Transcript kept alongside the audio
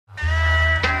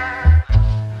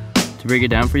To break it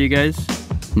down for you guys,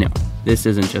 no, this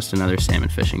isn't just another salmon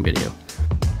fishing video.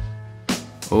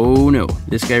 Oh no,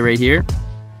 this guy right here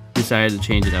decided to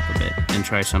change it up a bit and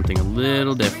try something a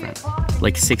little different,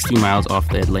 like 60 miles off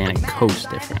the Atlantic coast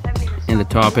different. And to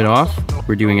top it off,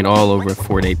 we're doing it all over a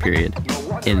 4-day period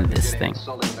in this thing.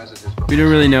 We don't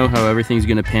really know how everything's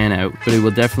gonna pan out, but it will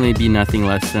definitely be nothing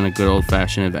less than a good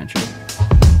old-fashioned adventure.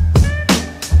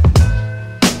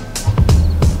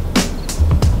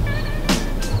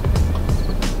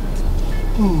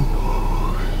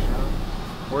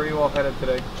 Where are you all headed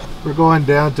today? We're going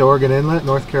down to Oregon Inlet,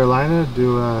 North Carolina, to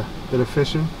do a bit of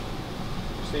fishing.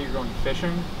 You say you're going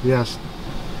fishing? Yes.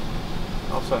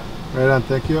 All set. Right on,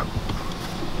 thank you.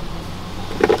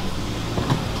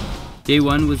 Day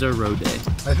 1 was our road day.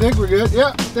 I think we're good.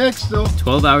 Yeah, thanks still.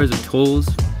 12 hours of tolls,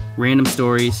 random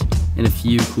stories, and a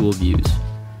few cool views.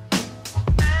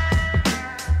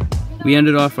 We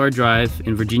ended off our drive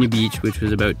in Virginia Beach, which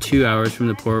was about 2 hours from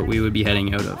the port we would be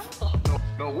heading out of.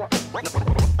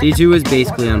 Day 2 was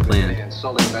basically unplanned.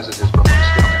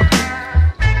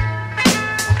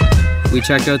 We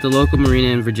checked out the local marina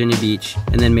in Virginia Beach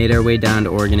and then made our way down to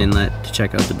Oregon Inlet to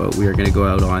check out the boat we were going to go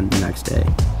out on the next day.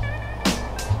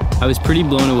 I was pretty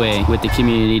blown away with the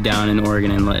community down in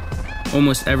Oregon Inlet.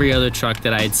 Almost every other truck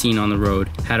that I had seen on the road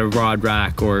had a rod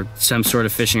rack or some sort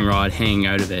of fishing rod hanging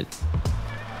out of it.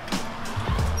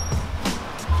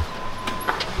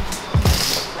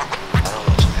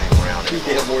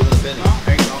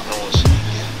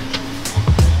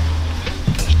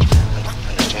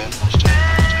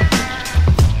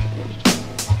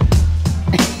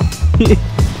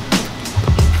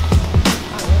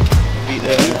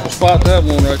 Spot that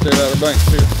one right there out of bank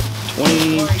too.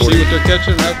 20, 40. See what they're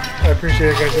catching? I appreciate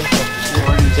it, guys.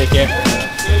 Take care.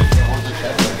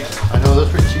 I know that's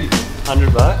pretty cheap.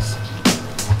 $100?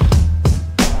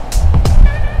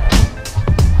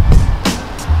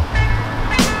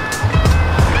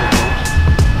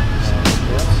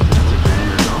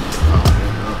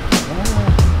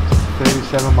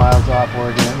 $37 miles off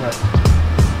Oregon Inlet.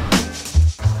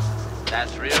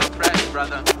 That's real fresh,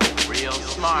 brother. Real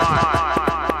smart.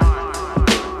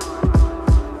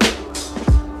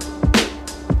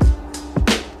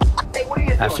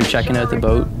 After checking out the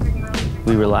boat,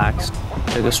 we relaxed,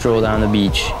 took a stroll down the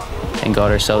beach, and got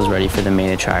ourselves ready for the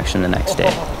main attraction the next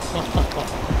day.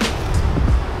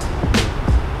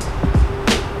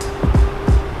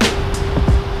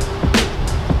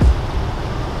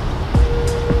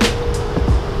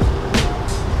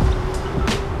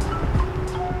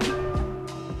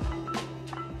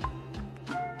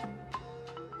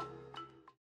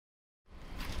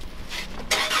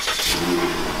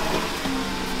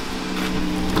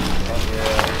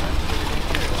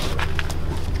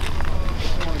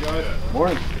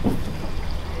 Morning.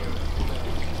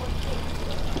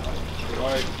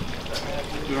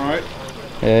 You alright?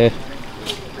 Hey.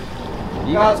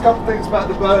 Guys, a couple things about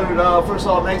the boat. First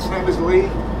of all, Nate's name is Lee. If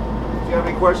you have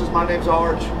any questions, my name's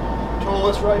Arch. Tool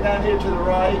list right down here to the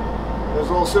right. There's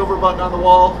a little silver button on the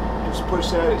wall. Just push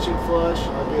that, it should flush.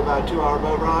 It'll be about a 2-hour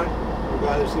boat ride. We'll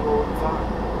go there, see what we can find.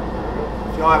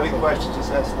 If y'all have any questions,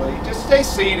 just ask Lee. Just stay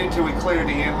seated until we clear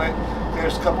the inlet.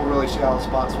 There's a couple really shallow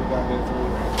spots we gotta go through.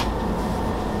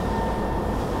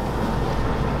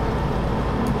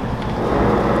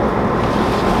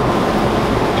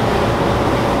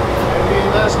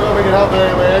 We can help in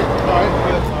any way.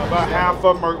 About half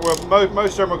of them are, well,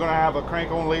 most of them are going to have a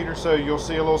crank on leader, so you'll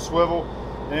see a little swivel.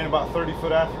 And then about 30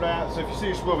 foot after that. So if you see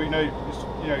your swivel, you know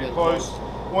you're close.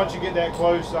 Once you get that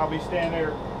close, I'll be standing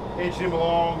there inching him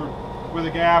along or with a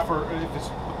gaff, or if it's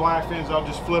the black fins, I'll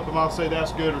just flip him. I'll say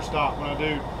that's good or stop. When I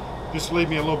do, just leave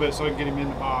me a little bit so I can get him in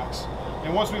the box.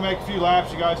 And once we make a few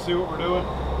laps, you guys see what we're doing.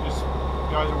 Just,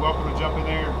 you guys are welcome to jump in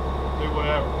there and do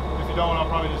whatever. If you don't, I'll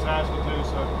probably just ask you to.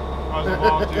 So might as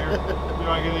well volunteer. You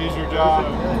know, I get an easier job.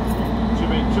 Should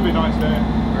be a nice day.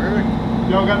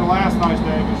 Y'all got the last nice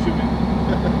day, but should be.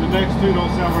 The next two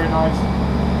don't sound very nice.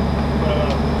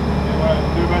 But anyway,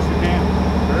 do the best we can.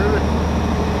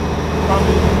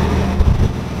 Probably.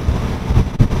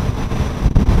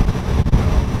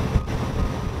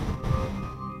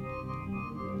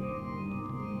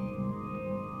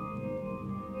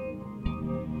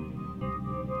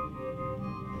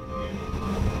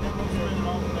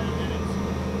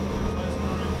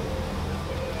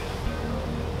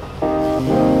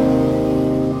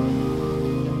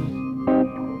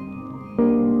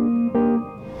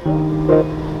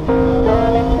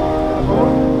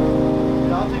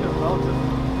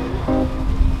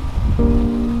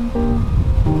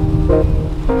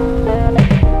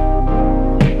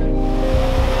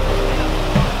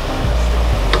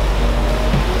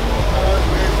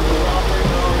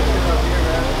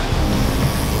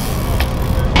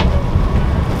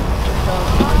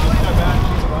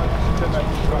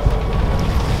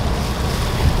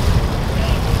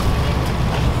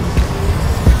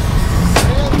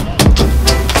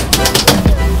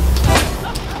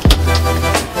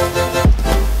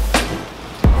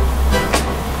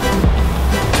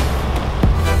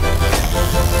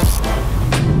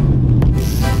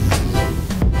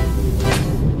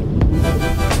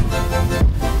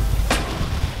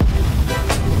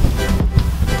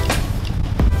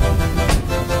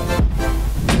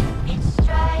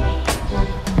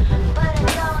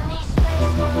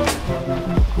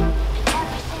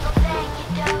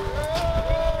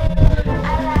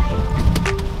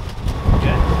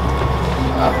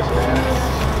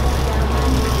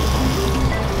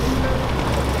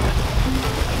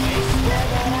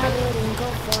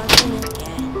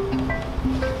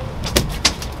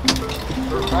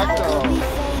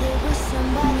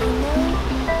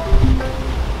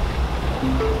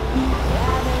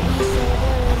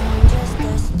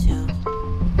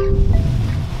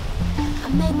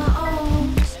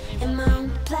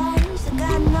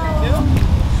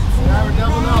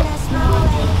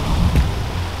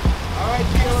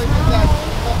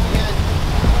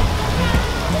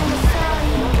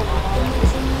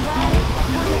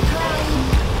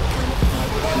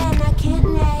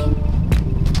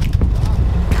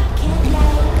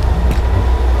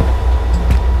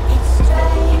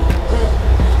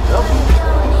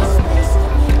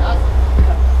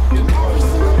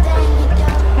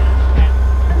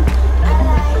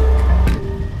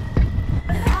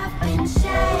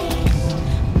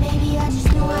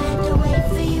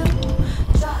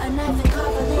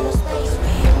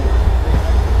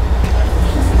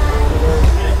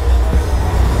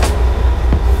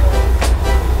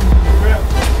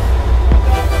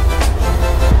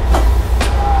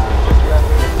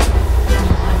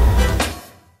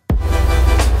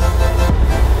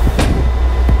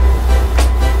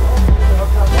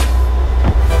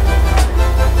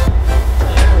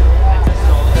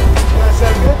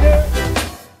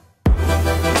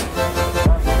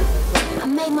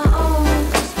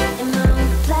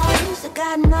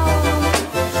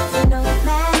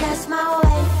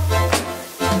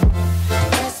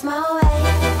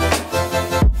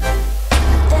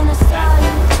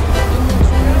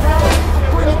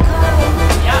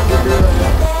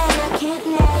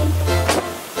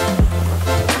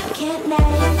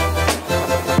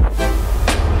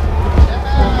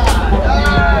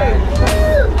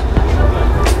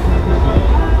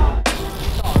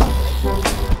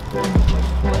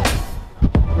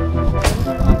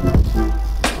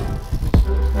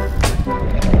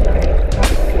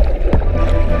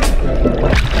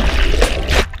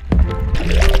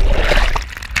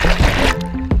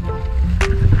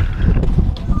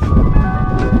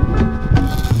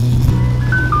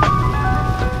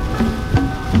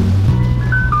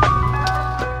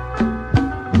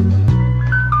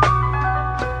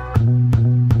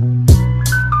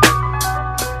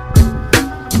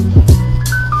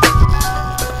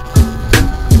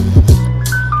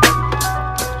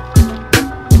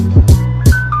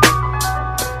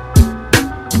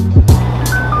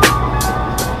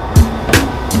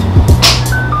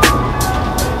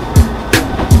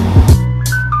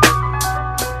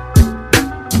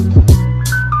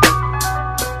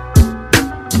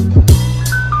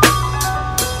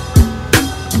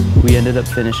 We ended up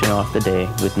finishing off the day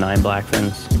with 9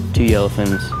 blackfins, 2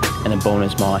 yellowfins, and a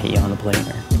bonus mahi on the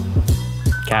planer.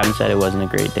 Captain said it wasn't a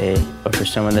great day, but for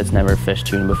someone that's never fished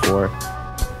tuna before,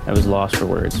 I was lost for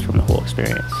words from the whole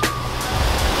experience.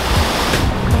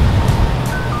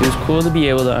 It was cool to be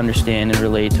able to understand and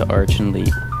relate to arch and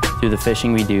leap through the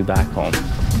fishing we do back home.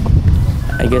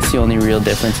 I guess the only real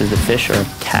difference is the fish are a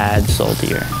tad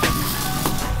saltier.